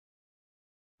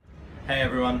Hey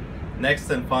everyone, next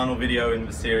and final video in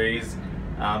the series.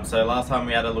 So last time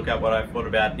we had a look at what I thought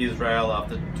about Israel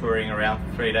after touring around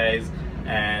for 3 days,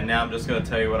 and now I'm just going to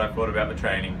tell you what I thought about the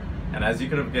training. And as you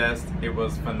could have guessed, it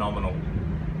was phenomenal.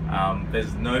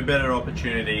 There's no better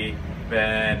opportunity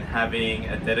than having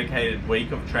a dedicated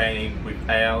week of training with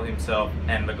Eyal himself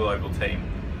and the global team.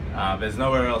 There's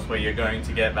nowhere else where you're going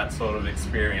to get that sort of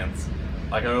experience.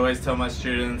 Like I always tell my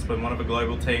students, when one of the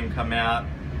global team come out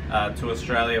to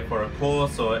Australia for a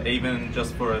course or even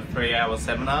just for a 3-hour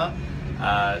seminar,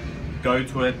 go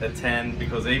to it, attend,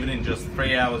 because even in just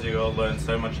 3 hours you'll learn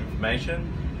so much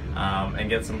information and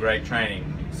get some great training.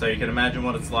 So you can imagine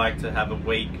what it's like to have a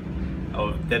week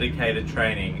of dedicated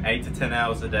training, 8 to 10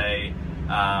 hours a day,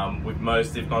 with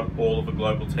most if not all of the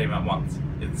global team at once.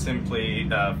 It's simply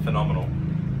phenomenal.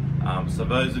 So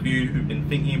those of you who've been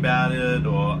thinking about it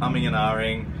or umming and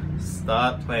ahhing,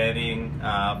 start planning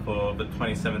for the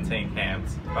 2017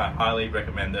 camps. I highly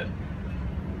recommend it.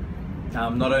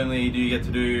 Not only do you get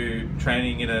to do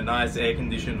training in a nice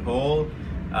air-conditioned hall,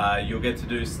 you'll get to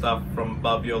do stuff from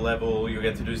above your level, you'll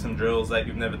get to do some drills that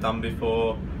you've never done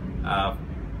before,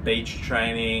 beach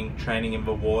training, training in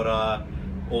the water,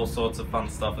 all sorts of fun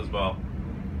stuff as well.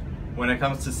 When it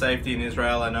comes to safety in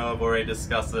Israel, I know I've already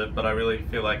discussed it, but I really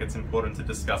feel like it's important to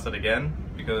discuss it again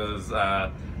because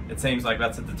it seems like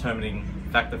that's a determining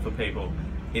factor for people.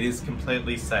 It is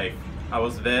completely safe. I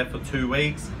was there for 2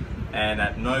 weeks and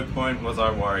at no point was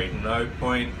I worried. No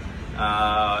point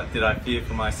did I fear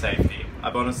for my safety.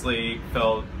 I've honestly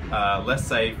felt less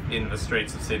safe in the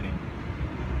streets of Sydney.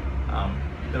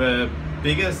 The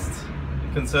biggest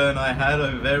concern I had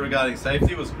over there regarding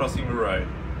safety was crossing the road,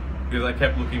 because I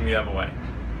kept looking the other way.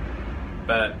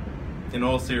 But in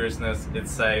all seriousness,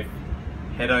 it's safe.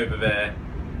 Head over there.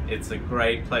 It's a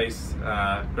great place,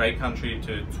 great country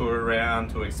to tour around,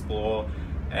 to explore.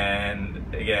 And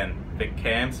again, the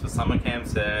camps, the summer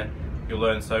camps there, you'll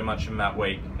learn so much in that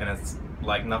week, and it's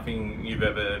like nothing you've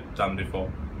ever done before.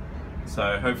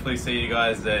 So hopefully see you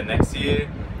guys there next year.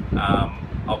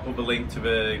 I'll put the link to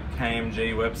the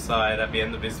KMG website at the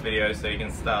end of this video so you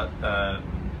can start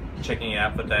checking it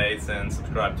out for dates and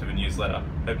subscribe to the newsletter.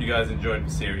 Hope you guys enjoyed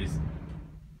the series.